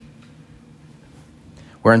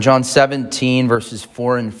We're in John 17, verses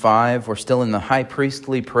 4 and 5. We're still in the high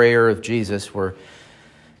priestly prayer of Jesus. In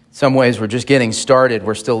some ways, we're just getting started.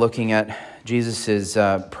 We're still looking at Jesus'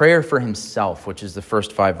 prayer for himself, which is the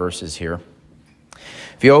first 5 verses here.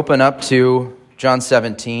 If you open up to John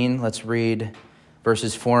 17, let's read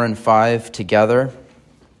verses 4 and 5 together.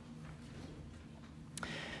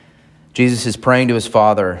 Jesus is praying to his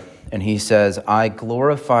Father, and he says, "I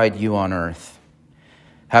glorified you on earth,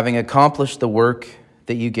 having accomplished the work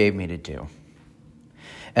that you gave me to do.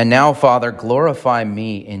 And now, Father, glorify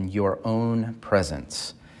me in your own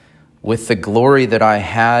presence with the glory that I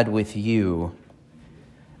had with you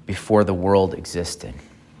before the world existed."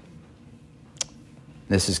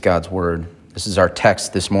 This is God's word. This is our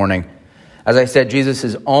text this morning. As I said, Jesus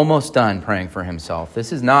is almost done praying for himself.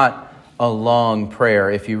 This is not a long prayer.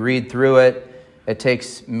 If you read through it, it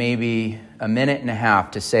takes maybe a minute and a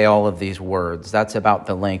half to say all of these words. That's about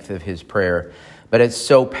the length of his prayer. But it's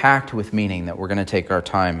so packed with meaning that we're going to take our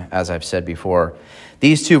time, as I've said before.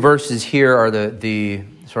 These 2 verses here are the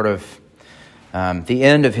sort of the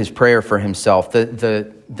end of his prayer for himself.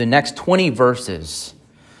 The next 20 verses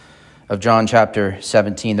of John chapter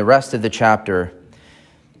 17, the rest of the chapter,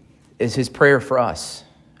 is his prayer for us,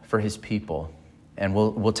 for his people. And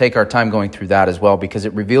we'll take our time going through that as well, because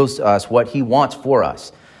it reveals to us what he wants for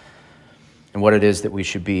us and what it is that we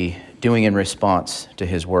should be doing in response to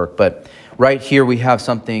his work. But right here we have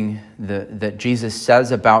something that Jesus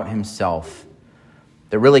says about himself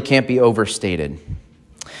that really can't be overstated.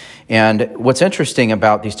 And what's interesting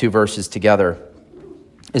about these 2 verses together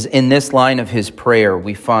is in this line of his prayer,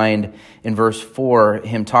 we find in verse 4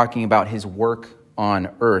 him talking about his work on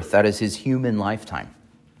earth. That is his human lifetime.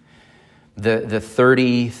 The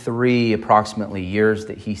 33 approximately years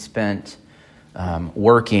that he spent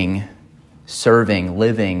working, serving,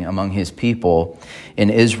 living among his people in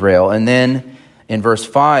Israel. And then in verse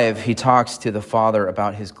 5, he talks to the Father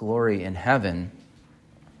about his glory in heaven.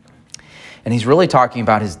 And he's really talking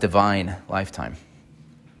about his divine lifetime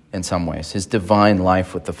in some ways, his divine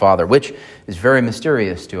life with the Father, which is very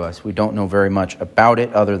mysterious to us. We don't know very much about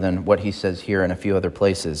it other than what he says here in a few other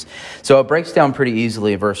places. So it breaks down pretty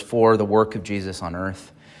easily. Verse 4, the work of Jesus on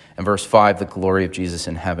earth. And verse 5, the glory of Jesus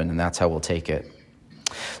in heaven. And that's how we'll take it.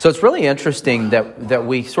 So it's really interesting that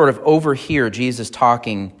we sort of overhear Jesus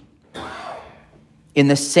talking in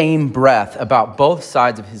the same breath about both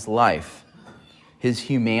sides of his life, his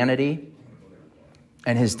humanity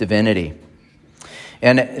and his divinity.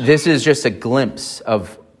 And this is just a glimpse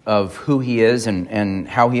of who he is and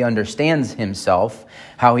how he understands himself,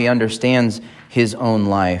 how he understands his own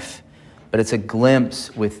life. But it's a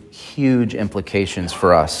glimpse with huge implications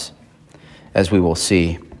for us, as we will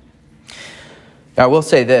see. Now, I will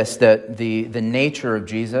say this, that the nature of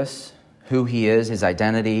Jesus, who he is, his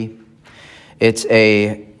identity, it's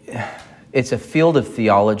a field of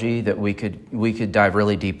theology that we could dive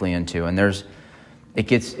really deeply into. And it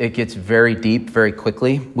gets very deep very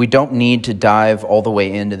quickly. We don't need to dive all the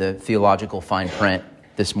way into the theological fine print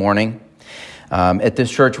this morning. At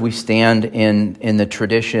this church, we stand in the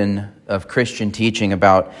tradition of Christian teaching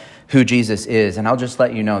about who Jesus is. And I'll just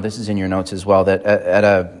let you know, this is in your notes as well, that at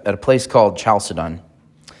a place called Chalcedon,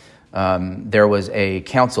 there was a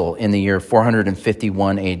council in the year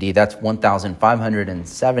 451 AD. That's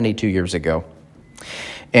 1,572 years ago.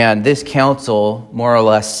 And this council more or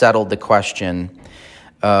less settled the question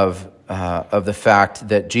of the fact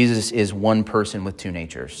that Jesus is one person with 2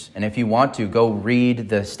 natures. And if you want to, go read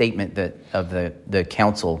the statement of the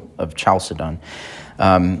Council of Chalcedon.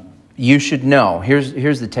 You should know, here's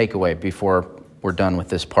the takeaway before we're done with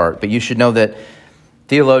this part, but you should know that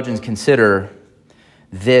theologians consider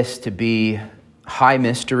this to be high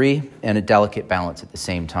mystery and a delicate balance at the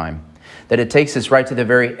same time. That it takes us right to the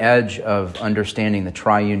very edge of understanding the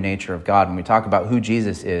triune nature of God. When we talk about who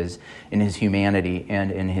Jesus is in his humanity and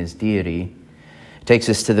in his deity, it takes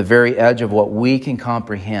us to the very edge of what we can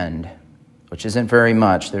comprehend, which isn't very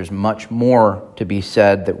much. There's much more to be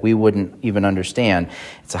said that we wouldn't even understand.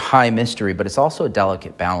 It's a high mystery, but it's also a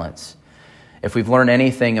delicate balance. If we've learned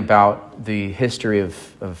anything about the history of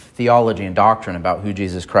theology and doctrine about who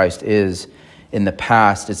Jesus Christ is in the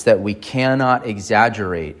past, it's that we cannot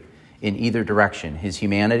exaggerate in either direction, his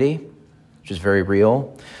humanity, which is very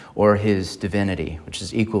real, or his divinity, which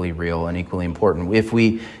is equally real and equally important. If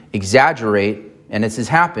we exaggerate, and this has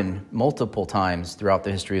happened multiple times throughout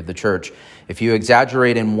the history of the church, if you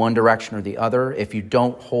exaggerate in one direction or the other, if you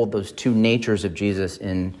don't hold those 2 natures of Jesus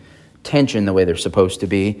in tension the way they're supposed to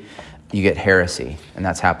be, you get heresy, and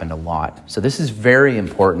that's happened a lot. So this is very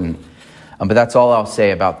important. But that's all I'll say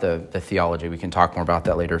about the theology. We can talk more about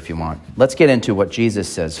that later if you want. Let's get into what Jesus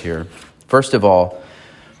says here. First of all,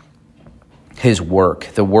 his work,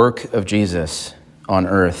 the work of Jesus on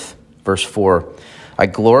earth. Verse 4, I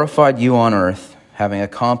glorified you on earth, having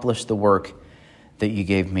accomplished the work that you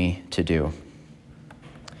gave me to do.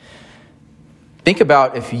 Think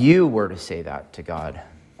about if you were to say that to God.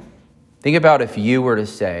 Think about if you were to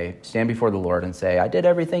stand before the Lord and say, I did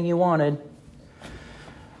everything you wanted.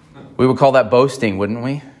 We would call that boasting, wouldn't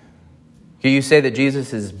we? Can you say that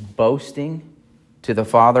Jesus is boasting to the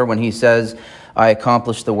Father when he says, I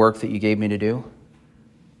accomplished the work that you gave me to do?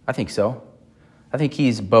 I think so. I think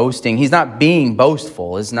he's boasting. He's not being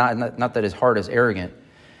boastful. It's not that his heart is arrogant.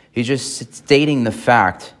 He's just stating the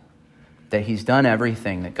fact that he's done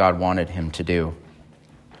everything that God wanted him to do.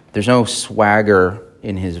 There's no swagger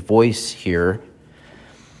in his voice here,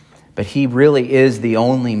 but he really is the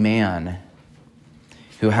only man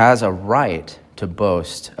who has a right to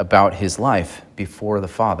boast about his life before the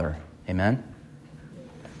Father. Amen?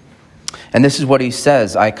 And this is what he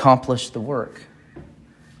says, I accomplished the work.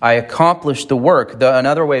 I accomplished the work.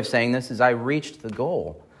 Another way of saying this is I reached the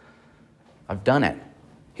goal. I've done it.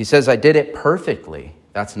 He says I did it perfectly.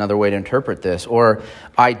 That's another way to interpret this. Or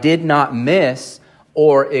I did not miss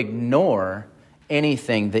or ignore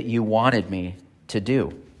anything that you wanted me to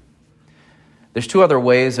do. There's two other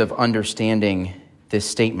ways of understanding this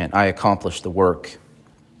statement, I accomplished the work.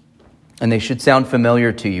 And they should sound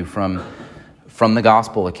familiar to you from the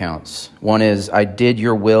gospel accounts. One is, I did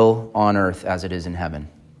your will on earth as it is in heaven.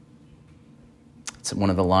 It's one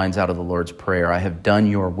of the lines out of the Lord's Prayer. I have done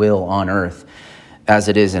your will on earth as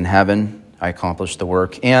it is in heaven. I accomplished the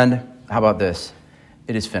work. And how about this?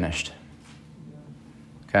 It is finished.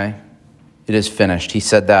 Okay? It is finished. He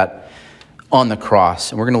said that on the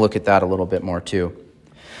cross. And we're going to look at that a little bit more too.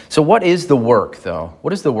 So what is the work, though?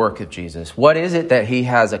 What is the work of Jesus? What is it that he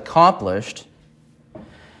has accomplished?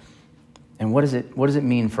 And what does it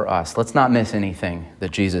mean for us? Let's not miss anything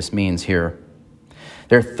that Jesus means here.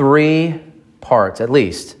 There are three parts, at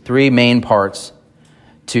least three main parts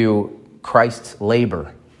to Christ's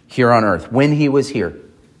labor here on earth when he was here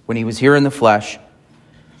in the flesh.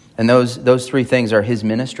 And those three things are his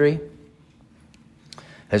ministry,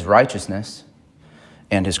 his righteousness,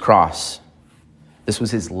 and his cross. This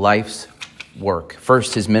was his life's work.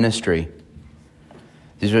 First, his ministry.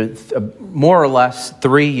 These are more or less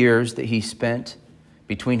 3 years that he spent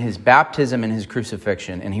between his baptism and his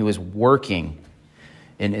crucifixion, and he was working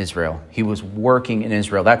in Israel. He was working in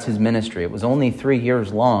Israel. That's his ministry. It was only 3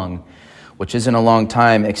 years long, which isn't a long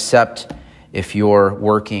time, except if you're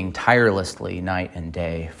working tirelessly night and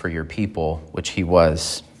day for your people, which he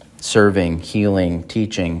was, serving, healing,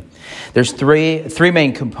 teaching. There's three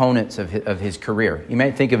main components of his career. You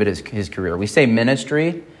might think of it as his career. We say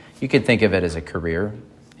ministry. You could think of it as a career.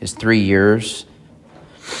 His 3 years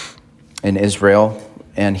in Israel.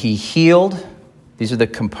 And he healed. These are the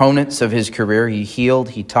components of his career. He healed,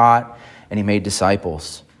 he taught, and he made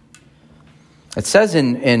disciples. It says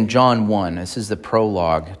in John 1, this is the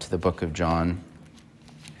prologue to the book of John.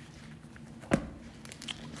 It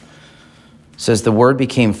says, the Word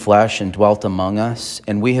became flesh and dwelt among us,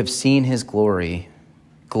 and we have seen his glory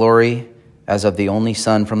as of the only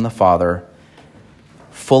Son from the Father,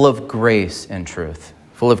 full of grace and truth.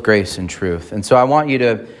 Full of grace and truth. And so I want you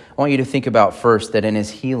to think about first that in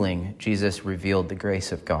his healing, Jesus revealed the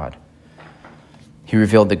grace of God. He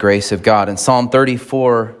revealed the grace of God. In Psalm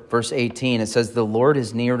 34, verse 18, it says, the Lord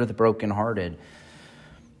is near to the brokenhearted,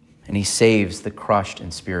 and he saves the crushed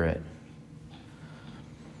in spirit.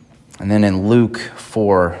 And then in Luke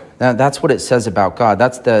 4, that's what it says about God.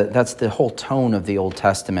 That's the whole tone of the Old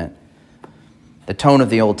Testament. The tone of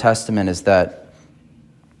the Old Testament is that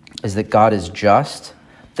God is just,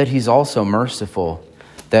 that he's also merciful,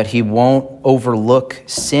 that he won't overlook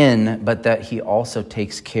sin, but that he also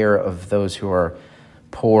takes care of those who are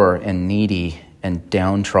poor and needy and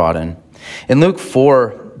downtrodden. In Luke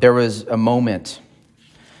 4, there was a moment.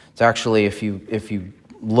 It's actually, if you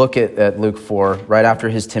look at Luke 4, right after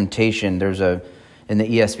his temptation, in the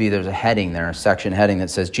ESV, there's a heading there, a section heading that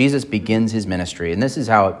says, Jesus begins his ministry. And this is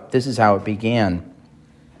how it began.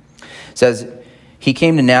 It says, he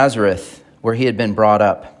came to Nazareth, where he had been brought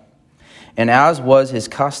up. And as was his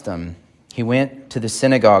custom, he went to the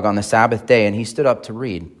synagogue on the Sabbath day, and he stood up to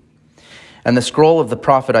read. And the scroll of the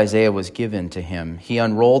prophet Isaiah was given to him. He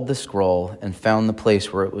unrolled the scroll and found the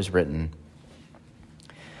place where it was written,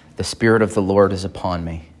 the Spirit of the Lord is upon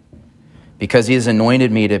me, because he has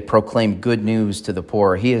anointed me to proclaim good news to the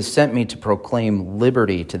poor. He has sent me to proclaim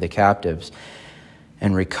liberty to the captives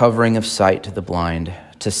and recovering of sight to the blind,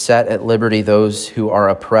 to set at liberty those who are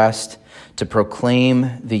oppressed, to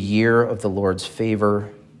proclaim the year of the Lord's favor.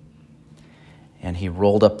 And he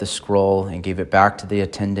rolled up the scroll and gave it back to the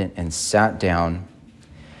attendant and sat down.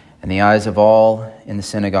 And the eyes of all in the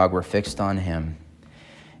synagogue were fixed on him.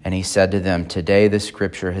 And he said to them, "Today this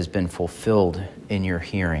scripture has been fulfilled in your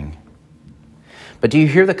hearing." But do you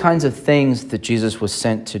hear the kinds of things that Jesus was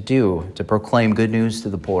sent to do? To proclaim good news to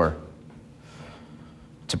the poor,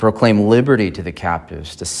 to proclaim liberty to the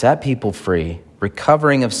captives, to set people free,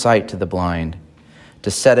 recovering of sight to the blind, to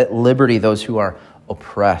set at liberty those who are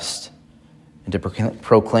oppressed, and to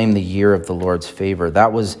proclaim the year of the Lord's favor.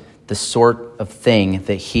 That was the sort of thing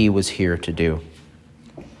that he was here to do.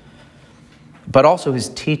 But also his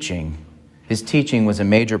teaching. His teaching was a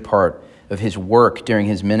major part of his work during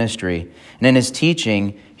his ministry. And in his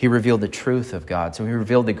teaching, he revealed the truth of God. So he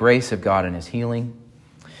revealed the grace of God in his healing.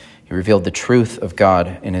 He revealed the truth of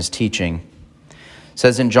God in his teaching. It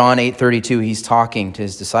says in John 8:32, he's talking to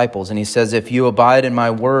his disciples, and he says, "If you abide in my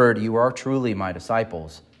word, you are truly my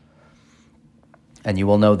disciples, and you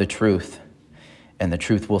will know the truth, and the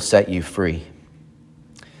truth will set you free."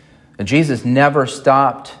 And Jesus never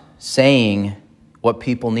stopped saying what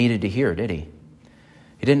people needed to hear, did he?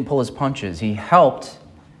 He didn't pull his punches. He helped.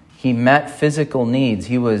 He met physical needs.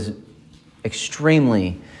 He was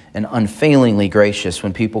extremely and unfailingly gracious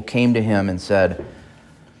when people came to him and said,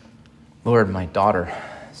 "Lord, my daughter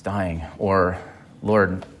is dying." Or,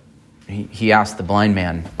 Lord, he asked the blind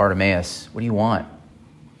man, Bartimaeus, "What do you want?"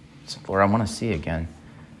 He said, "Lord, I want to see again."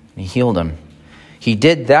 And he healed him. He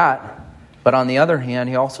did that, but on the other hand,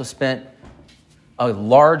 he also spent a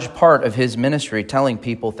large part of his ministry telling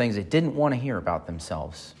people things they didn't want to hear about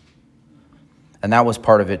themselves. And that was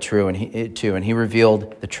part of it too, and he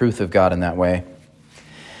revealed the truth of God in that way.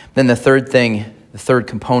 Then the third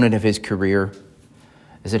component of his career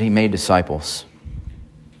is that he made disciples.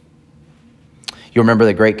 You remember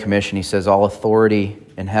the Great Commission. He says, "All authority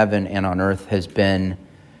in heaven and on earth has been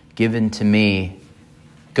given to me.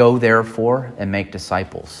 Go therefore and make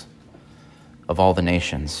disciples of all the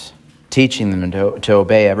nations, teaching them to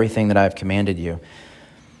obey everything that I have commanded you."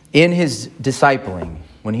 In his discipling,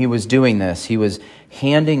 when he was doing this, he was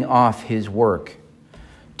handing off his work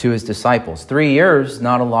to his disciples. 3 years,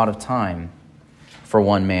 not a lot of time for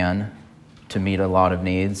one man to meet a lot of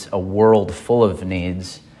needs, a world full of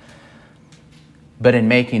needs. But in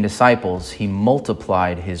making disciples, he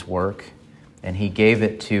multiplied his work, and he gave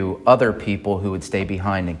it to other people who would stay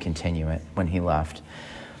behind and continue it when he left.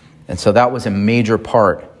 And so that was a major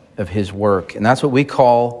part of his work. And that's what we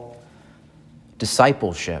call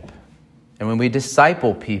discipleship. And when we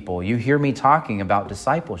disciple people, you hear me talking about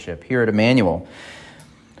discipleship here at Emmanuel.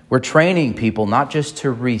 We're training people not just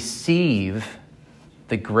to receive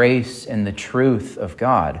the grace and the truth of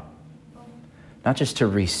God, not just to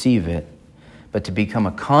receive it, but to become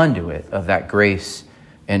a conduit of that grace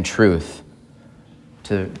and truth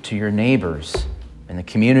to your neighbors and the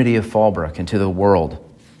community of Fallbrook and to the world.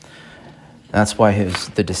 And that's why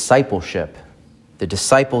the discipleship, the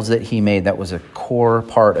disciples that he made, that was a core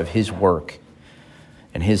part of his work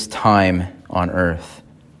and his time on earth.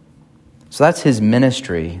 So that's his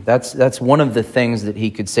ministry. That's one of the things that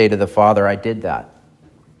he could say to the Father, "I did that.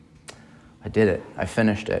 I did it. I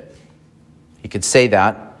finished it." He could say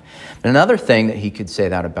that. And another thing that he could say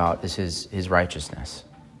that about is his righteousness,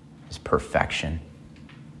 his perfection.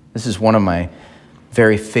 This is one of my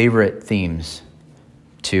very favorite themes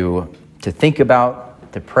to think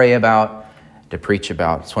about, to pray about, to preach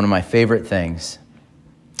about. It's one of my favorite things.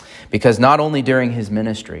 Because not only during his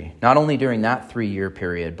ministry, not only during that 3-year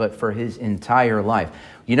period, but for his entire life.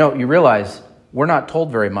 You realize we're not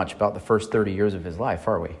told very much about the first 30 years of his life,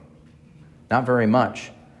 are we? Not very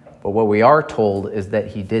much. But what we are told is that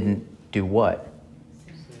he didn't do what?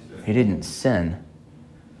 He didn't sin.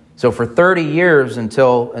 So for 30 years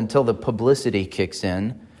until the publicity kicks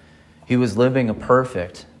in, he was living a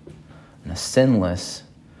perfect and a sinless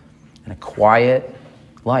and a quiet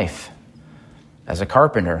life as a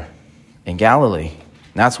carpenter in Galilee.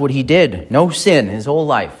 And that's what he did. No sin his whole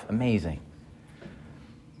life. Amazing.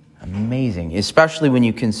 Amazing. Especially when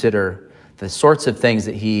you consider the sorts of things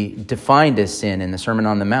that he defined as sin in the Sermon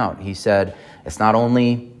on the Mount. He said, it's not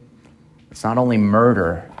only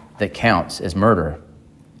murder that counts as murder.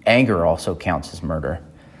 Anger also counts as murder.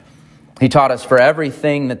 He taught us for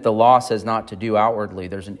everything that the law says not to do outwardly,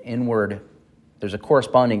 there's a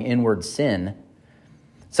corresponding inward sin,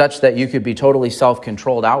 such that you could be totally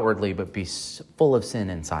self-controlled outwardly, but be full of sin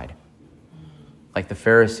inside. Like the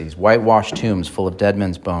Pharisees, whitewashed tombs full of dead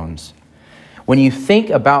men's bones. When you think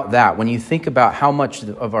about that, when you think about how much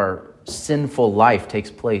of our sinful life takes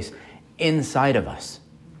place inside of us,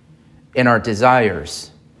 in our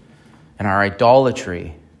desires, in our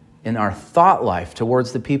idolatry, in our thought life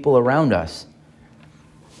towards the people around us,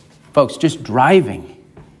 Folks, just driving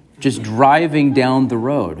down the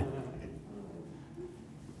road.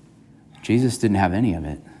 Jesus didn't have any of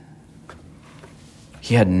it.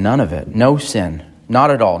 He had none of it. No sin.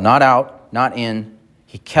 Not at all. Not out, not in.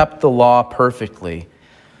 He kept the law perfectly.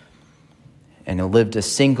 And he lived a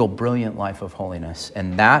single brilliant life of holiness.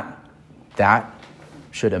 And that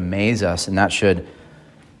should amaze us, and that should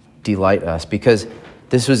delight us, because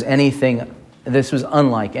this was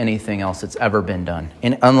unlike anything else that's ever been done,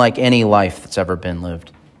 and unlike any life that's ever been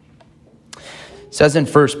lived. It says in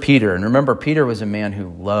 1 Peter, and remember, Peter was a man who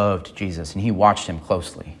loved Jesus, and he watched him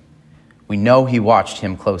closely. We know he watched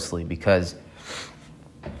him closely because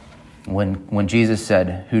when Jesus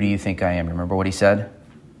said, "Who do you think I am?" Remember what he said?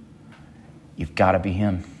 "You've got to be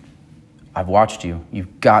him. I've watched you.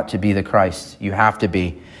 You've got to be the Christ. You have to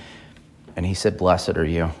be." And he said, "Blessed are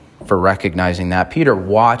you for recognizing that." Peter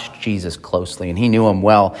watched Jesus closely, and he knew him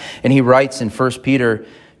well. And he writes in 1 Peter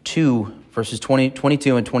 2, verses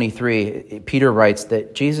 22 and 23, Peter writes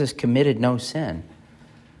that Jesus committed no sin.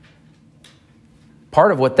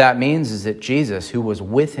 Part of what that means is that Jesus, who was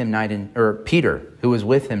with him Peter, who was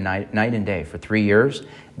with him night and day for 3 years,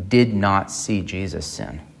 did not see Jesus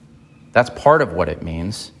sin. That's part of what it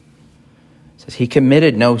means. It says he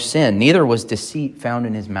committed no sin, neither was deceit found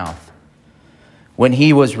in his mouth. When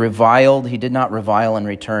he was reviled, he did not revile in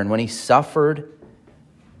return. When he suffered,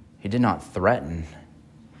 he did not threaten,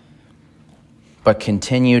 but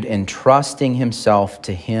continued entrusting himself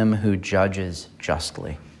to him who judges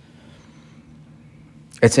justly.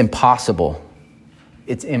 It's impossible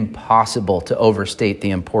to overstate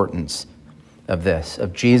the importance of this,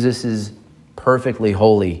 of Jesus' perfectly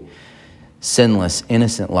holy, sinless,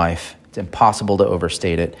 innocent life. It's impossible to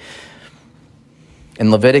overstate it.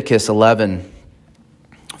 In Leviticus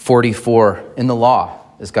 11:44, in the law,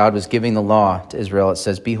 as God was giving the law to Israel, it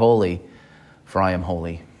says, "Be holy, for I am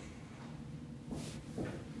holy."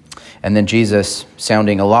 And then Jesus,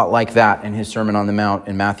 sounding a lot like that in his Sermon on the Mount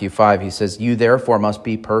in Matthew 5, he says, "You therefore must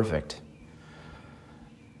be perfect,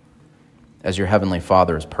 as your heavenly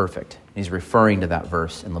Father is perfect." He's referring to that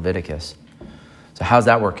verse in Leviticus. So how's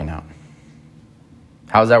that working out?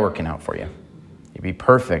 How's that working out for you? You be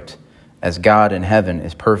perfect as God in heaven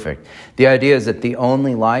is perfect. The idea is that the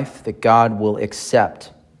only life that God will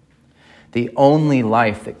accept,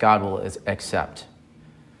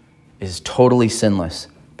 is totally sinless,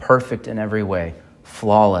 perfect in every way,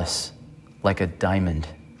 flawless, like a diamond.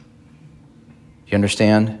 You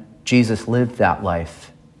understand? Jesus lived that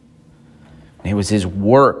life. And it was his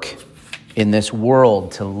work in this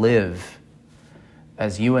world to live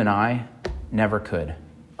as you and I never could.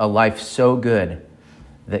 A life so good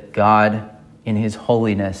that God, in his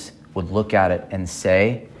holiness, would look at it and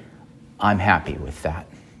say, "I'm happy with that.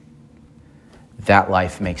 That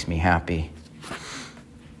life makes me happy."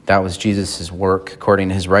 That was Jesus' work according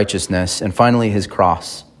to his righteousness. And finally, his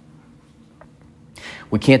cross.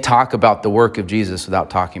 We can't talk about the work of Jesus without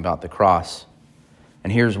talking about the cross.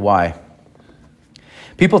 And here's why.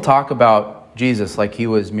 People talk about Jesus like he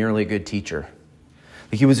was merely a good teacher.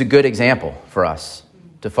 Like he was a good example for us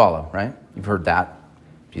to follow, right? You've heard that.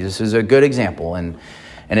 Jesus is a good example. And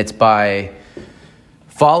it's by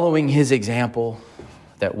following his example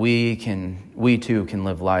that we too can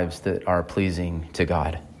live lives that are pleasing to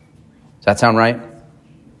God. Does that sound right?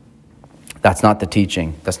 That's not the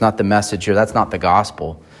teaching. That's not the message here. That's not the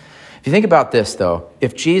gospel. If you think about this, though,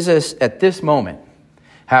 if Jesus at this moment,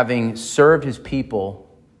 having served his people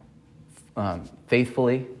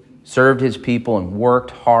faithfully, served his people and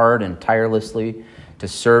worked hard and tirelessly to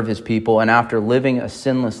serve his people, and after living a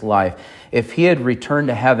sinless life, if he had returned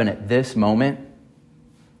to heaven at this moment,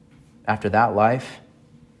 after that life,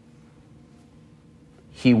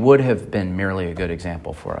 he would have been merely a good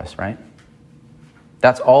example for us, right?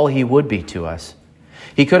 That's all he would be to us.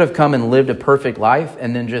 He could have come and lived a perfect life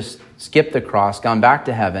and then just skipped the cross, gone back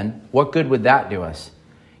to heaven. What good would that do us?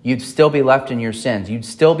 You'd still be left in your sins. You'd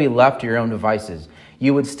still be left to your own devices.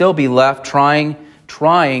 You would still be left trying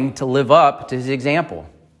to live up to his example.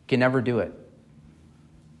 You can never do it.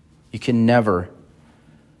 You can never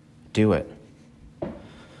do it.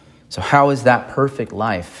 So how is that perfect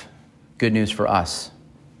life good news for us?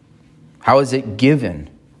 How is it given?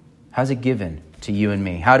 How is it given to you and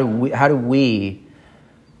me? How do we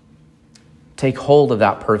take hold of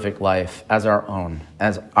that perfect life as our own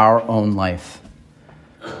life?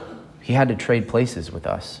 He had to trade places with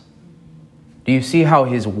us. Do you see how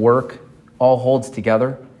his work all holds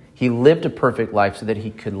together? He lived a perfect life so that he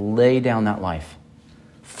could lay down that life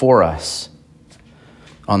for us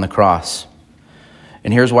on the cross.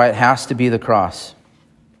 And here's why it has to be the cross.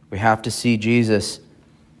 We have to see Jesus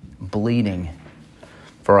bleeding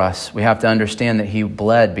for us. We have to understand that he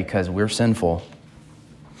bled because we're sinful.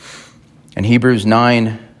 In Hebrews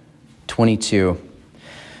 9:22,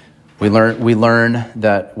 we learn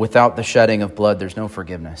that without the shedding of blood, there's no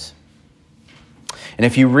forgiveness. And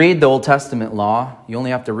if you read the Old Testament law, you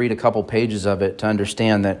only have to read a couple pages of it to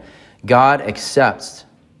understand that God accepts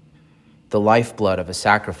the lifeblood of a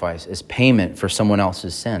sacrifice as payment for someone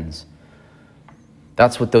else's sins.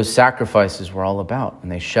 That's what those sacrifices were all about. And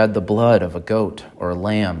they shed the blood of a goat or a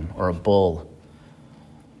lamb or a bull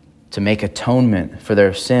to make atonement for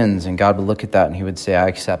their sins. And God would look at that and he would say, I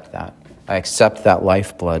accept that. I accept that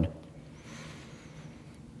lifeblood.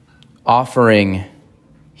 Offering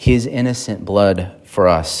his innocent blood for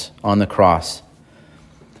us on the cross.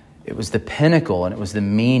 It was the pinnacle and it was the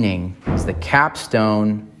meaning, it was the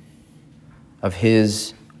capstone of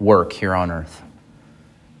his work here on earth.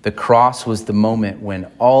 The cross was the moment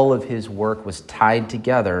when all of his work was tied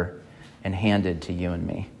together and handed to you and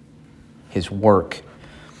me. His work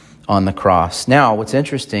on the cross. Now, what's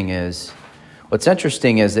interesting is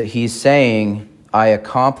that he's saying, I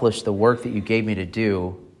accomplished the work that you gave me to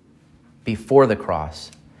do before the cross.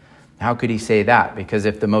 How could he say that? Because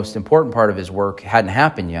if the most important part of his work hadn't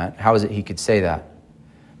happened yet, how is it he could say that?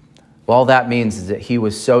 Well, all that means is that he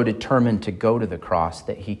was so determined to go to the cross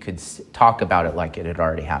that he could talk about it like it had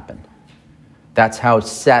already happened. That's how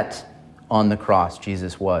set on the cross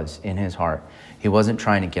Jesus was in his heart. He wasn't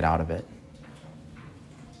trying to get out of it.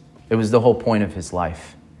 It was the whole point of his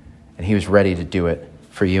life. And he was ready to do it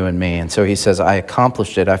for you and me. And so he says, I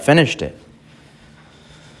accomplished it. I finished it.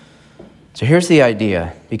 So here's the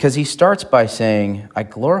idea. Because he starts by saying, I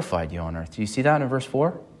glorified you on earth. Do you see that in verse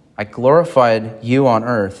 4? I glorified you on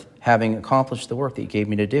earth, having accomplished the work that you gave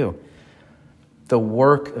me to do. The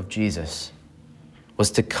work of Jesus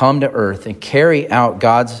was to come to earth and carry out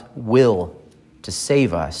God's will to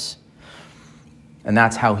save us. And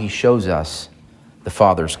that's how he shows us the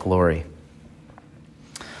Father's glory.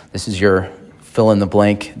 This is your fill in the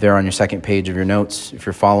blank there on your second page of your notes, if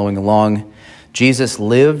you're following along. Jesus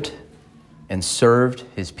lived and served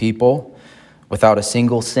his people without a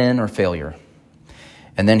single sin or failure.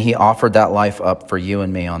 And then he offered that life up for you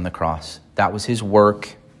and me on the cross. That was his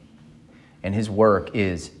work, and his work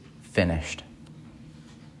is finished.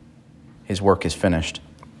 His work is finished.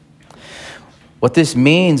 What this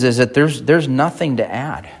means is that there's nothing to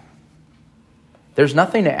add. There's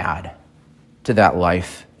nothing to add to that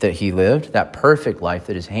life that he lived, that perfect life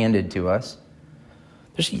that is handed to us.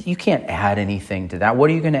 You can't add anything to that. What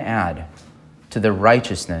are you going to add to the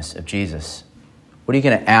righteousness of Jesus? What are you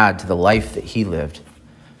going to add to the life that he lived?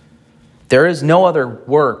 There is no other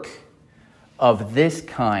work of this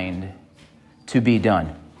kind to be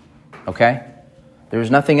done, okay? There's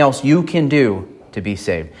nothing else you can do to be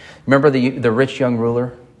saved. Remember the rich young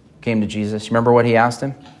ruler came to Jesus? Remember what he asked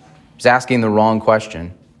him? He was asking the wrong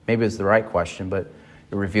question. Maybe it was the right question, but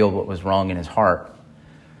it revealed what was wrong in his heart.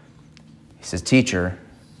 He says, Teacher,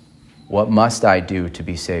 what must I do to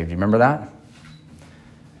be saved? You remember that?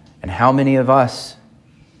 And how many of us,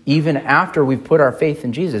 even after we've put our faith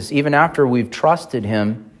in Jesus, even after we've trusted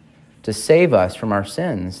him to save us from our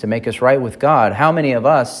sins, to make us right with God, how many of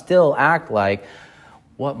us still act like,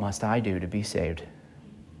 what must I do to be saved?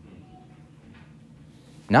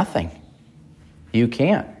 Nothing. You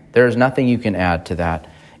can't. There's nothing you can add to that.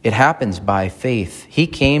 It happens by faith. He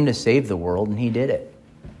came to save the world, and he did it.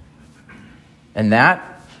 And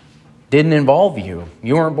that didn't involve you.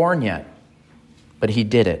 You weren't born yet. But he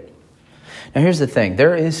did it. Now here's the thing.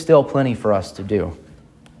 There is still plenty for us to do.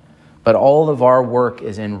 But all of our work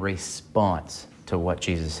is in response to what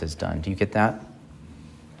Jesus has done. Do you get that?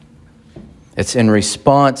 It's in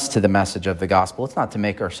response to the message of the gospel. It's not to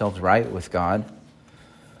make ourselves right with God.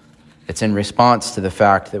 It's in response to the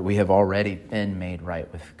fact that we have already been made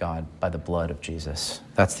right with God by the blood of Jesus.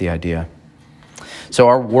 That's the idea. So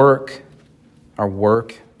our work,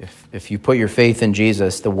 if you put your faith in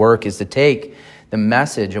Jesus, the work is to take the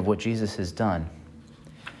message of what Jesus has done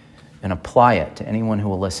and apply it to anyone who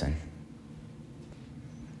will listen.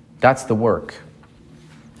 That's the work.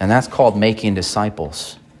 And that's called making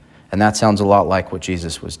disciples. And that sounds a lot like what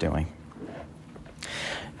Jesus was doing.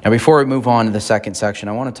 Now, before we move on to the second section,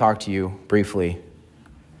 I want to talk to you briefly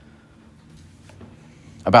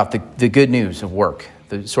about the good news of work,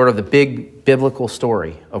 the sort of the big biblical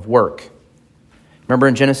story of work. Remember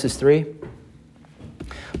in Genesis 3?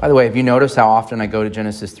 By the way, have you noticed how often I go to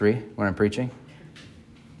Genesis 3 when I'm preaching?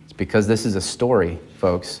 It's because this is a story,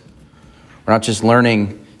 folks. We're not just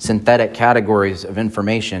learning synthetic categories of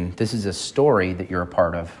information. This is a story that you're a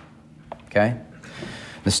part of, okay?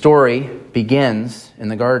 The story begins in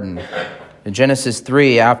the garden. In Genesis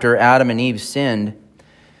 3, after Adam and Eve sinned,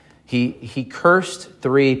 He cursed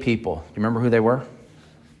 3 people. Do you remember who they were?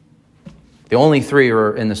 The only 3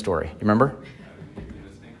 were in the story. Do you remember?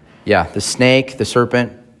 Yeah, the snake, the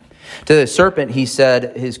serpent. To the serpent, he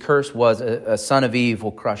said his curse was a son of Eve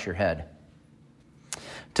will crush your head.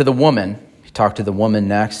 To the woman, he talked to the woman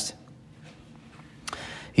next.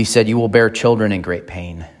 He said, you will bear children in great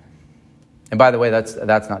pain. And by the way, that's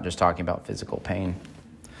not just talking about physical pain.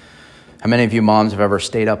 How many of you moms have ever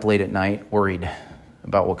stayed up late at night worried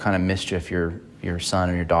about what kind of mischief your son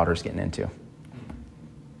or your daughter's getting into?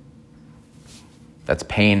 That's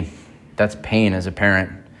pain. That's pain as a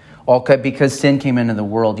parent. All because sin came into the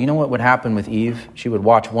world. You know what would happen with Eve? She would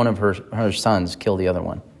watch one of her sons kill the other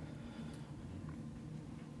one.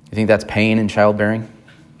 You think that's pain in childbearing?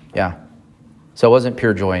 Yeah. So it wasn't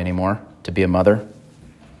pure joy anymore to be a mother.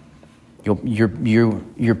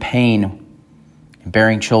 Your pain in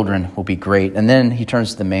bearing children will be great. And then he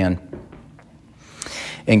turns to the man.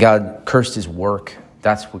 And God cursed his work.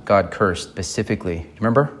 That's what God cursed specifically.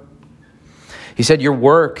 Remember? He said, your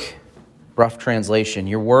work, rough translation,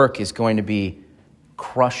 your work is going to be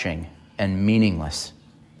crushing and meaningless.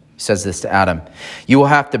 He says this to Adam. You will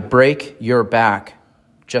have to break your back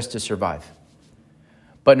just to survive.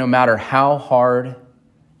 But no matter how hard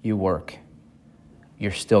you work,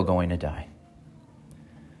 you're still going to die.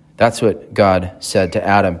 That's what God said to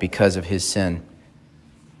Adam because of his sin.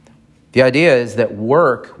 The idea is that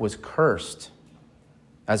work was cursed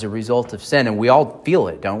as a result of sin, and we all feel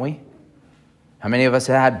it, don't we? How many of us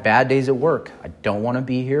have had bad days at work? I don't want to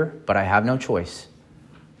be here, but I have no choice.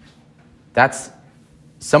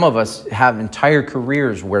 Some of us have entire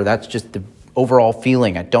careers where that's just the overall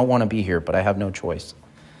feeling. I don't want to be here, but I have no choice.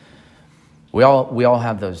 We all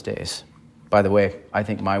have those days. By the way, I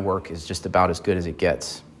think my work is just about as good as it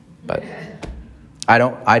gets, but I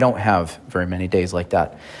don't have very many days like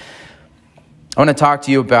that. I want to talk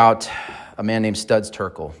to you about a man named Studs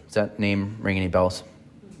Terkel. Does that name ring any bells?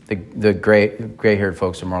 The gray-haired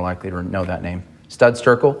folks are more likely to know that name. Studs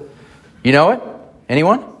Terkel. You know it?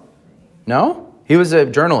 Anyone? No? He was a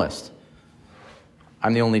journalist.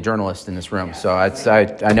 I'm the only journalist in this room, so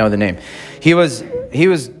I know the name. He was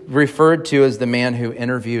referred to as the man who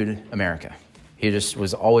interviewed America. He just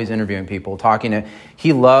was always interviewing people, one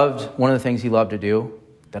of the things he loved to do,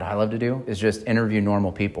 that I love to do, is just interview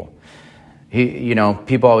normal people.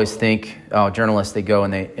 People always think, journalists, they go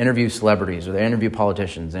and they interview celebrities or they interview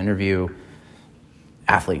politicians, they interview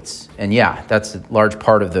athletes. And yeah, that's a large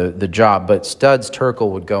part of the job. But Studs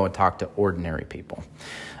Terkel would go and talk to ordinary people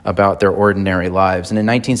about their ordinary lives. And in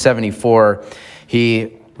 1974,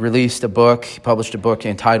 he published a book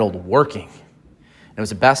entitled Working. And it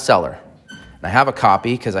was a bestseller. And I have a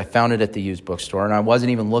copy because I found it at the used bookstore, and I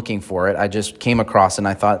wasn't even looking for it. I just came across it and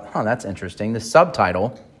I thought, that's interesting. The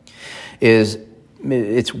subtitle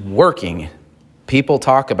it's working. People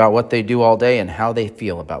talk about what they do all day and how they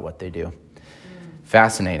feel about what they do.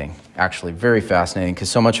 Fascinating, actually, very fascinating,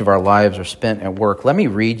 because so much of our lives are spent at work. Let me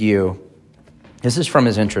read you. This is from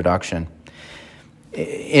his introduction.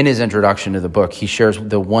 In his introduction to the book, he shares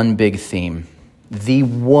the one big theme, the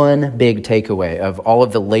one big takeaway of all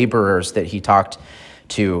of the laborers that he talked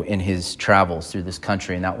to in his travels through this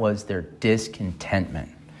country, and that was their discontentment.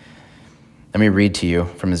 Let me read to you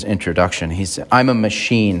from his introduction. He said, I'm a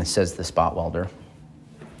machine, says the spot welder.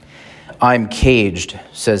 I'm caged,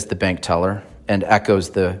 says the bank teller, and echoes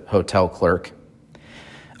the hotel clerk.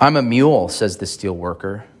 I'm a mule, says the steel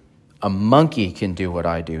worker. A monkey can do what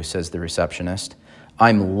I do, says the receptionist.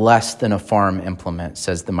 I'm less than a farm implement,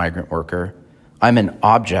 says the migrant worker. I'm an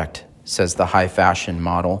object, says the high fashion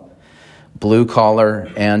model. Blue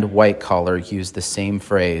collar and white collar use the same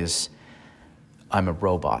phrase. I'm a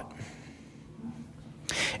robot.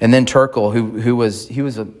 And then Terkel, who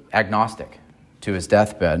was an agnostic to his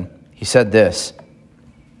deathbed, he said this: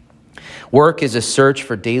 work is a search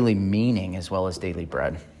for daily meaning as well as daily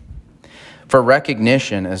bread, for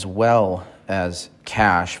recognition as well as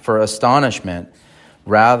cash, for astonishment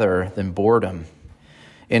rather than boredom.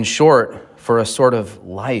 In short, for a sort of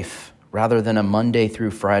life rather than a Monday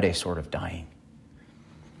through Friday sort of dying.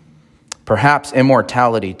 Perhaps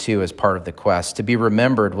immortality, too, is part of the quest. To be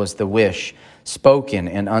remembered was the wish, spoken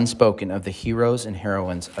and unspoken, of the heroes and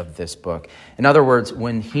heroines of this book. In other words,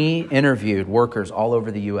 when he interviewed workers all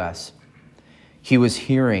over the U.S., he was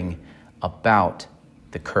hearing about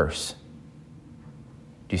the curse.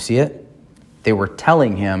 Do you see it? They were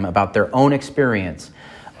telling him about their own experience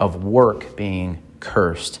of work being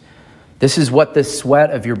cursed. This is what the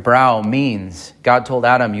sweat of your brow means. God told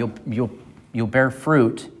Adam, you'll bear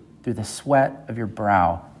fruit through the sweat of your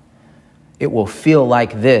brow. It will feel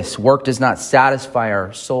like this. Work does not satisfy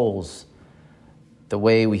our souls. the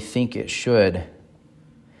way we think it should.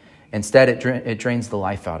 Instead, it drains the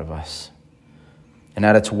life out of us. And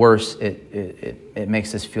at its worst, it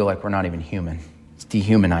makes us feel like we're not even human. It's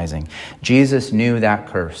dehumanizing. Jesus knew that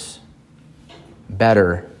curse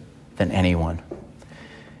better than anyone.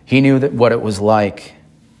 He knew what it was like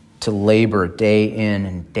to labor day in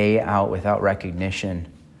and day out without recognition,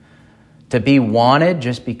 to be wanted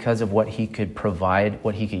just because of what he could provide,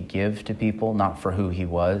 what he could give to people, not for who he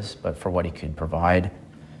was, but for what he could provide.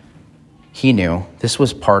 He knew this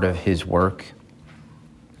was part of his work.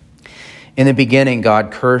 In the beginning,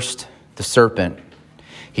 God cursed the serpent.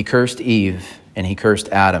 He cursed Eve and he cursed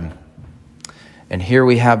Adam. And here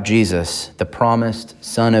we have Jesus, the promised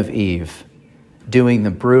son of Eve, doing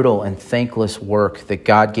the brutal and thankless work that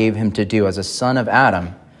God gave him to do as a son of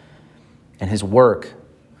Adam. And his work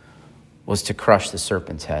was to crush the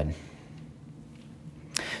serpent's head.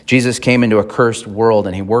 Jesus came into a cursed world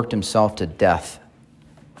and he worked himself to death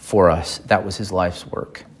for us. That was his life's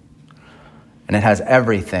work. And it has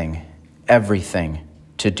everything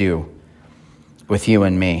to do with you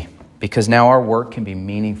and me. Because now our work can be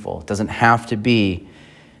meaningful. It doesn't have to be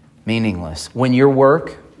meaningless. When your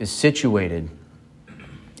work is situated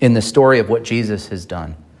in the story of what Jesus has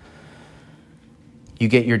done, you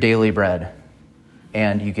get your daily bread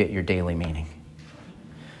and you get your daily meaning.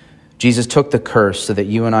 Jesus took the curse so that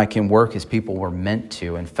you and I can work as people were meant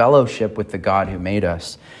to in fellowship with the God who made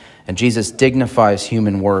us. And Jesus dignifies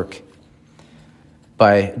human work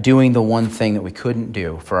by doing the one thing that we couldn't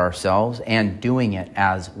do for ourselves and doing it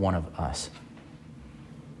as one of us.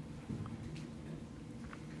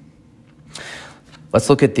 Let's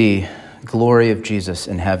look at the glory of Jesus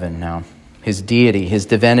in heaven now. His deity, his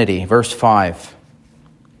divinity. Verse 5.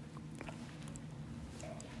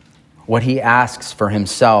 What he asks for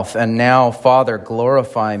himself. And now, Father,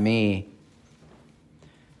 glorify me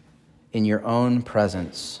in your own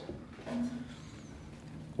presence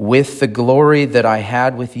with the glory that I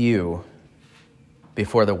had with you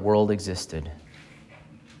before the world existed.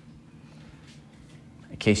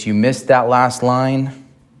 In case you missed that last line,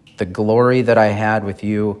 the glory that I had with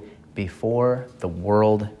you before the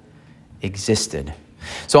world existed.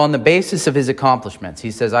 So on the basis of his accomplishments, he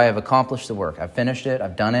says, I have accomplished the work. I've finished it.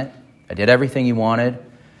 I've done it. I did everything you wanted.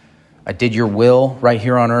 I did your will right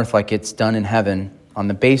here on earth like it's done in heaven. On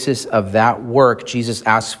the basis of that work, Jesus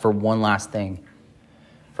asks for one last thing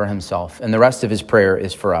for himself. And the rest of his prayer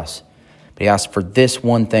is for us. But he asks for this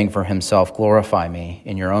one thing for himself. Glorify me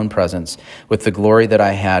in your own presence with the glory that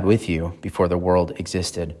I had with you before the world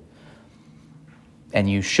existed. And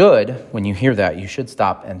you should, when you hear that, you should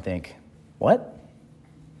stop and think, what?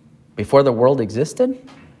 Before the world existed?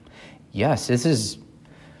 Yes, he's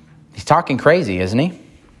talking crazy, isn't he?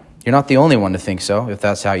 You're not the only one to think so, if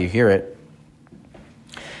that's how you hear it.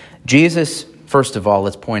 Jesus, first of all,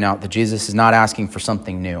 let's point out that Jesus is not asking for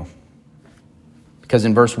something new. Because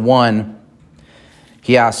in verse 1,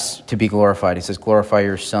 he asks to be glorified. He says, glorify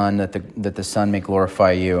your Son, that the Son may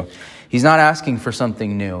glorify you. He's not asking for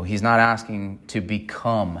something new. He's not asking to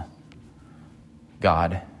become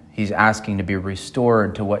God. He's asking to be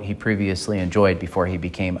restored to what he previously enjoyed before he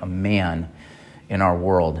became a man in our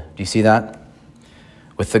world. Do you see that?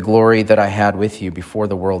 With the glory that I had with you before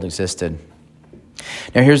the world existed.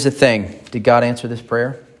 Now here's the thing. Did God answer this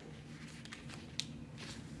prayer?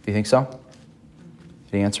 Do you think so?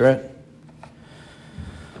 Did he answer it?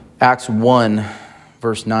 Acts 1,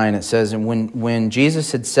 verse 9, it says, and when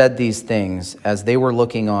Jesus had said these things, as they were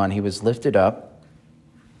looking on, he was lifted up,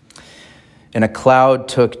 and a cloud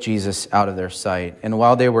took Jesus out of their sight. And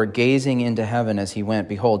while they were gazing into heaven as he went,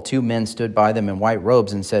 behold, two men stood by them in white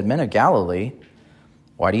robes and said, Men of Galilee,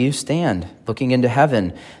 why do you stand looking into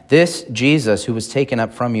heaven? This Jesus who was taken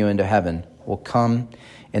up from you into heaven will come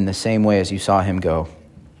in the same way as you saw him go.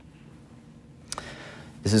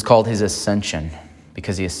 This is called his ascension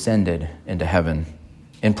because he ascended into heaven.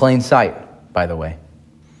 In plain sight, by the way.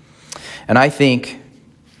 And I think,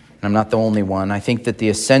 and I'm not the only one, I think that the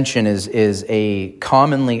ascension is a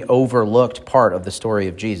commonly overlooked part of the story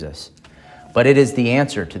of Jesus. But it is the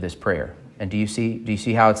answer to this prayer. And do you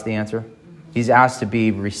see how it's the answer? He's asked to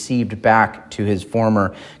be received back to his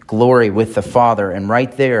former glory with the Father. And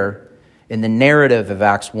right there, in the narrative of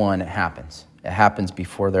Acts 1, it happens. It happens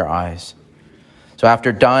before their eyes. So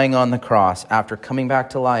after dying on the cross, after coming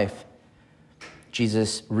back to life,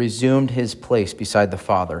 Jesus resumed his place beside the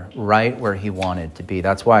Father, right where he wanted to be.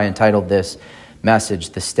 That's why I entitled this message,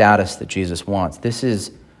 The Status That Jesus Wants. This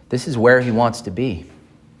is where he wants to be.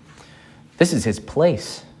 This is his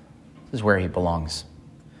place. This is where he belongs.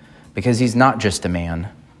 Because he's not just a man.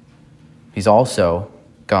 He's also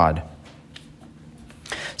God.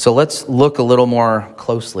 So let's look a little more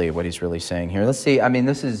closely at what he's really saying here. Let's see,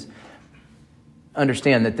 understand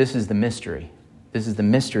that this is the mystery. This is the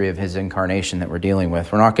mystery of his incarnation that we're dealing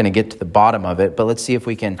with. We're not going to get to the bottom of it, but let's see if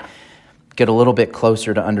we can get a little bit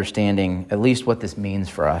closer to understanding at least what this means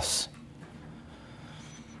for us.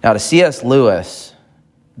 Now, to C.S. Lewis,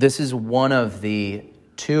 this is one of the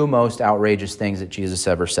two most outrageous things that Jesus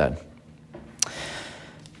ever said.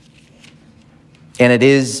 And it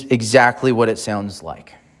is exactly what it sounds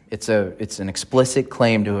like. It's an explicit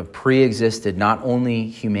claim to have pre-existed not only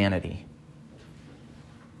humanity,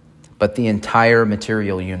 but the entire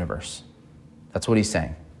material universe. That's what he's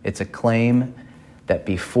saying. It's a claim that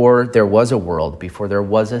before there was a world, before there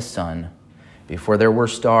was a sun, before there were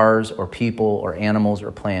stars or people or animals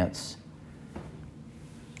or plants,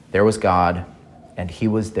 there was God, and he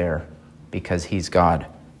was there because he's God.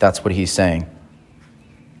 That's what he's saying.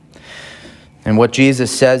 And what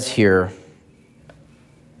Jesus says here,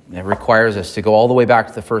 it requires us to go all the way back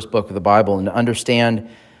to the first book of the Bible and to understand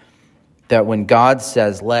that when God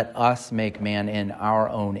says, "Let us make man in our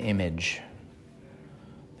own image,"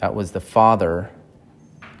 that was the Father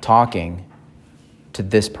talking to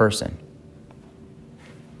this person,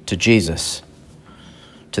 to Jesus,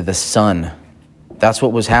 to the Son. That's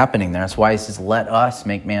what was happening there. That's why he says, "Let us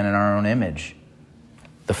make man in our own image."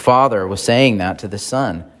 The Father was saying that to the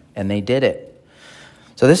Son, and they did it.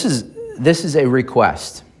 So this is a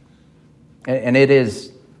request, and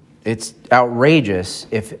it's outrageous.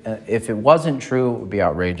 If it wasn't true, it would be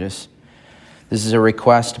outrageous. This is a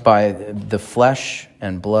request by the flesh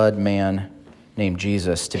and blood man named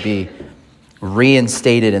Jesus to be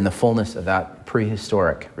reinstated in the fullness of that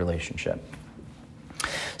prehistoric relationship.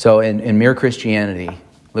 So in Mere Christianity,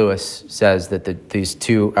 Lewis says that these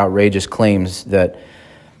two outrageous claims that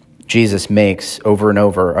Jesus makes over and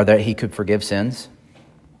over are that he could forgive sins.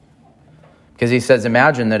 Because he says,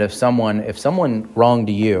 imagine that if someone wronged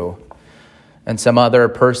you and some other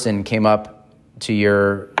person came up to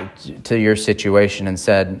your situation and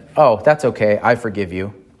said, "Oh, that's okay, I forgive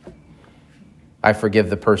you. I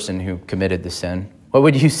forgive the person who committed the sin." What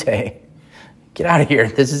would you say? Get out of here.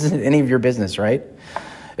 This isn't any of your business, right?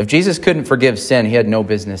 If Jesus couldn't forgive sin, he had no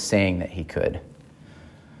business saying that he could.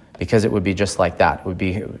 Because it would be just like that. It would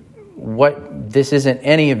be, this isn't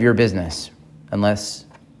any of your business unless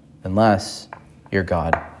you're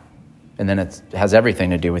God. And then it has everything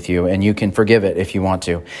to do with you, and you can forgive it if you want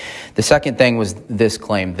to. The second thing was this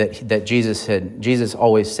claim that Jesus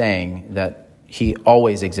always saying that he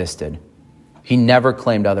always existed. He never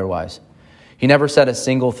claimed otherwise. He never said a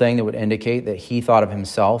single thing that would indicate that he thought of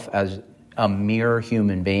himself as a mere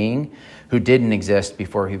human being who didn't exist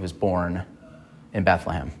before he was born in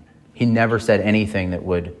Bethlehem. He never said anything that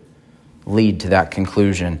would lead to that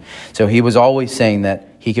conclusion. So he was always saying that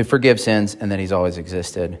he could forgive sins and that he's always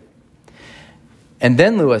existed. And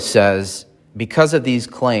then Lewis says, because of these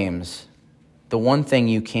claims, the one thing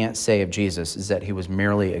you can't say of Jesus is that he was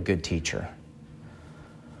merely a good teacher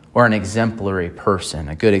or an exemplary person,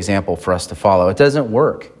 a good example for us to follow. It doesn't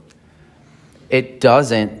work. It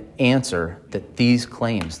doesn't answer these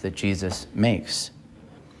claims that Jesus makes.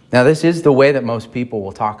 Now, this is the way that most people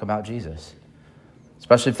will talk about Jesus,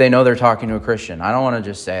 especially if they know they're talking to a Christian. I don't want to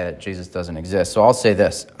just say that Jesus doesn't exist. So I'll say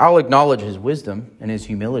this. I'll acknowledge his wisdom and his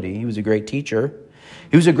humility. He was a great teacher.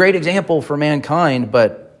 He was a great example for mankind,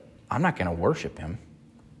 but I'm not going to worship him.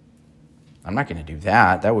 I'm not going to do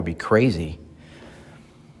that. That would be crazy.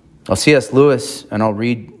 Well, C.S. Lewis, and I'll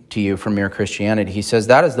read to you from Mere Christianity, he says,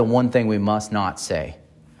 that is the one thing we must not say.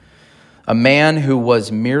 A man who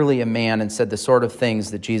was merely a man and said the sort of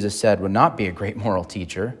things that Jesus said would not be a great moral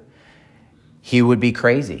teacher. He would be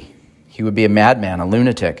crazy. He would be a madman, a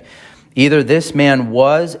lunatic. Either this man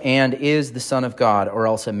was and is the Son of God, or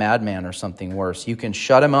else a madman or something worse. You can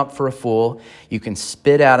shut him up for a fool, you can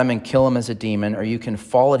spit at him and kill him as a demon, or you can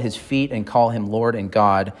fall at his feet and call him Lord and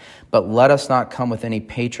God. But let us not come with any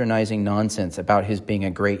patronizing nonsense about his being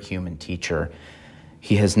a great human teacher.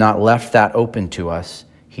 He has not left that open to us.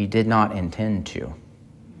 He did not intend to.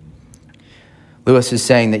 Lewis is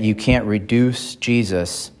saying that you can't reduce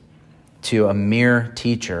Jesus to a mere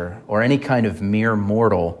teacher or any kind of mere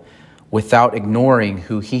mortal without ignoring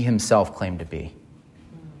who he himself claimed to be.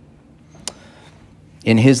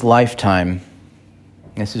 In his lifetime,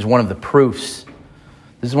 this is one of the proofs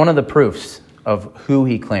of who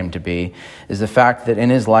he claimed to be, is the fact that in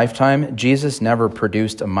his lifetime, Jesus never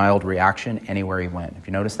produced a mild reaction anywhere he went. Have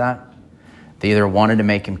you noticed that? They either wanted to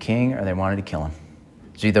make him king or they wanted to kill him.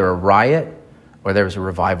 It's either a riot or there was a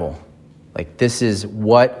revival. Like, this is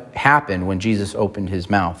what happened when Jesus opened his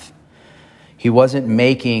mouth. He wasn't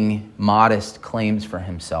making modest claims for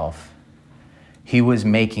himself. He was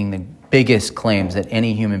making the biggest claims that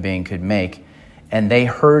any human being could make. And they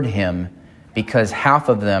heard him because half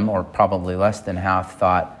of them, or probably less than half,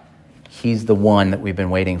 thought, he's the one that we've been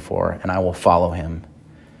waiting for, and I will follow him.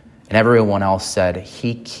 And everyone else said,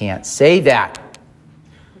 he can't say that.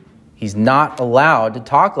 He's not allowed to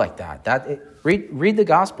talk like that. Read the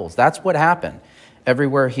Gospels. That's what happened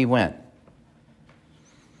everywhere he went.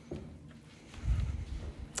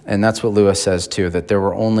 And that's what Lewis says too, that there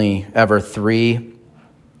were only ever three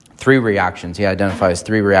reactions. He identifies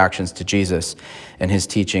three reactions to Jesus and his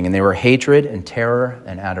teaching, and they were hatred and terror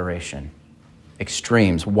and adoration.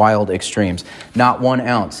 Extremes, wild extremes. Not 1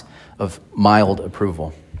 ounce of mild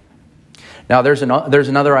approval. Now, there's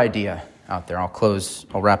another idea out there. I'll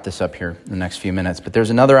wrap this up here in the next few minutes, but there's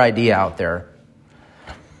another idea out there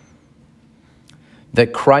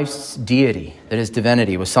that Christ's deity, that his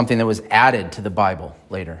divinity, was something that was added to the Bible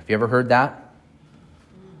later. Have you ever heard that?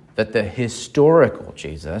 That the historical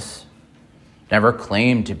Jesus never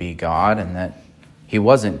claimed to be God, and that he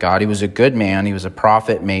wasn't God. He was a good man. He was a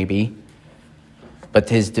prophet, maybe. But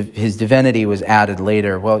his divinity was added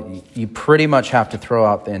later. Well, you pretty much have to throw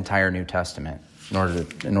out the entire New Testament in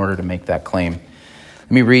order to make that claim.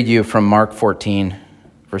 Let me read you from Mark 14,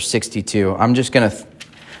 verse 62. I'm going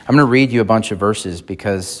to read you a bunch of verses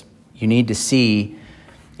because you need to see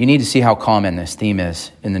how common this theme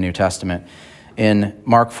is in the New Testament. In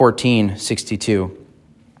Mark 14, 62,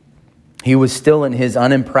 he was still in his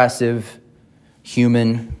unimpressive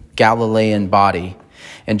human Galilean body,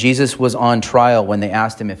 and Jesus was on trial when they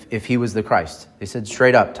asked him if he was the Christ. They said,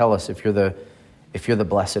 straight up, tell us if you're the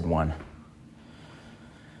blessed one.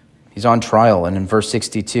 He's on trial, and in verse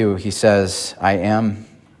 62, he says, I am.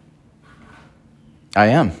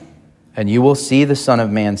 And you will see the Son of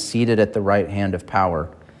Man seated at the right hand of power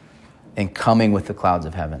and coming with the clouds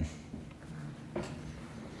of heaven.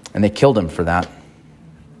 And they killed him for that.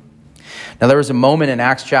 Now, there was a moment in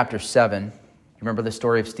Acts chapter 7. You remember the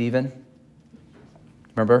story of Stephen?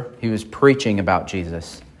 Remember? He was preaching about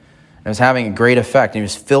Jesus. And it was having a great effect. And he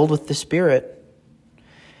was filled with the Spirit.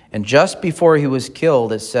 And just before he was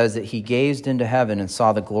killed, it says that he gazed into heaven and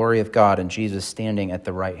saw the glory of God and Jesus standing at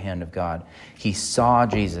the right hand of God. He saw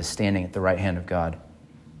Jesus standing at the right hand of God.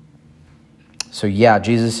 So yeah,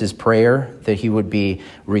 Jesus' prayer that he would be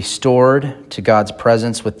restored to God's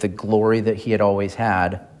presence with the glory that he had always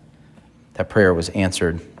had, that prayer was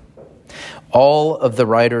answered. All of the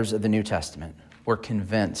writers of the New Testament were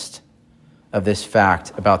convinced of this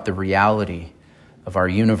fact about the reality of our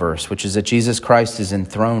universe, which is that Jesus Christ is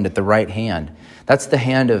enthroned at the right hand. That's the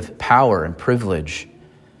hand of power and privilege.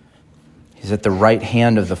 He's at the right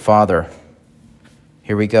hand of the Father.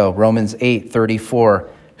 Here we go. Romans 8:34.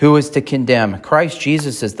 Who is to condemn? Christ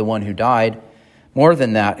Jesus is the one who died. More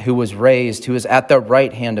than that, who was raised, who is at the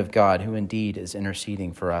right hand of God, who indeed is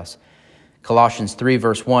interceding for us. Colossians 3,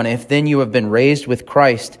 verse 1. If then you have been raised with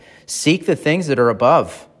Christ, seek the things that are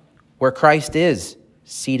above, where Christ is,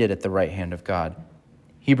 seated at the right hand of God.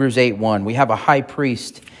 Hebrews 8:1. We have a high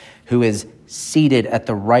priest who is seated at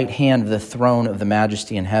the right hand of the throne of the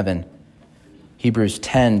majesty in heaven. Hebrews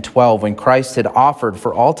 10:12. When Christ had offered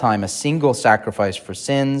for all time a single sacrifice for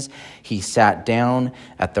sins, he sat down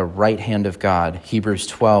at the right hand of God. Hebrews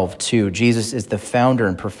 12:2. Jesus is the founder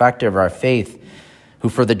and perfecter of our faith, who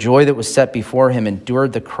for the joy that was set before him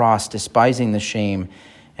endured the cross, despising the shame,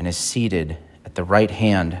 and is seated at the right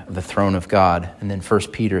hand of the throne of God. And then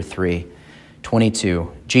 1 Peter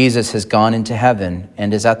 3:22. Jesus has gone into heaven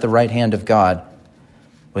and is at the right hand of God,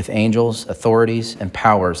 with angels, authorities, and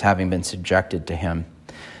powers having been subjected to him.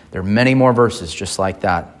 There are many more verses just like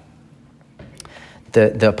that.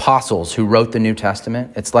 The apostles who wrote the New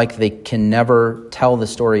Testament, it's like they can never tell the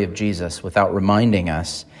story of Jesus without reminding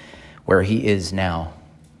us where he is now,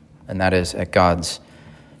 and that is at God's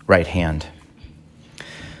right hand.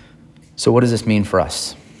 So what does this mean for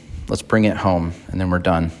us? Let's bring it home, and then we're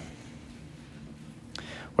done.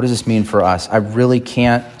 What does this mean for us? I really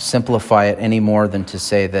can't simplify it any more than to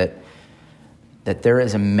say that there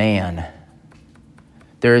is a man,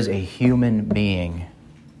 there is a human being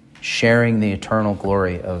sharing the eternal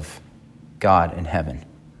glory of God in heaven.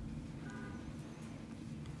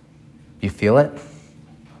 You feel it?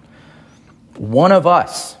 One of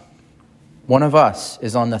us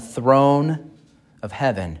is on the throne of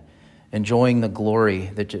heaven, enjoying the glory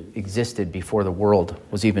that existed before the world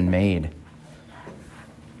was even made.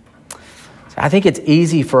 I think it's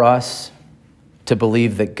easy for us to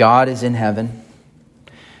believe that God is in heaven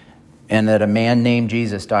and that a man named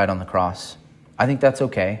Jesus died on the cross. I think that's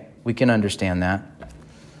okay. We can understand that.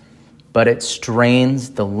 But it strains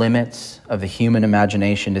the limits of the human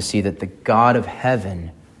imagination to see that the God of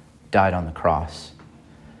heaven died on the cross.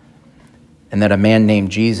 And that a man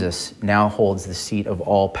named Jesus now holds the seat of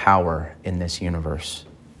all power in this universe.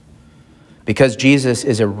 Because Jesus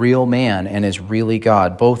is a real man and is really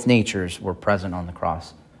God, both natures were present on the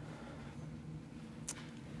cross.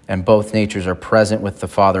 And both natures are present with the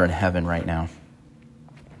Father in heaven right now.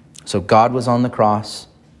 So God was on the cross.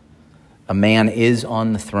 A man is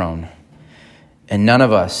on the throne. And none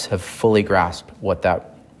of us have fully grasped what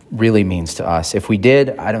that really means to us. If we did,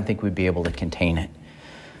 I don't think we'd be able to contain it.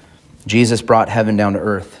 Jesus brought heaven down to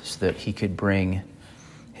earth so that he could bring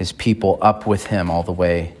his people up with him all the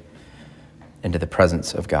way into the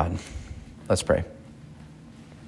presence of God. Let's pray.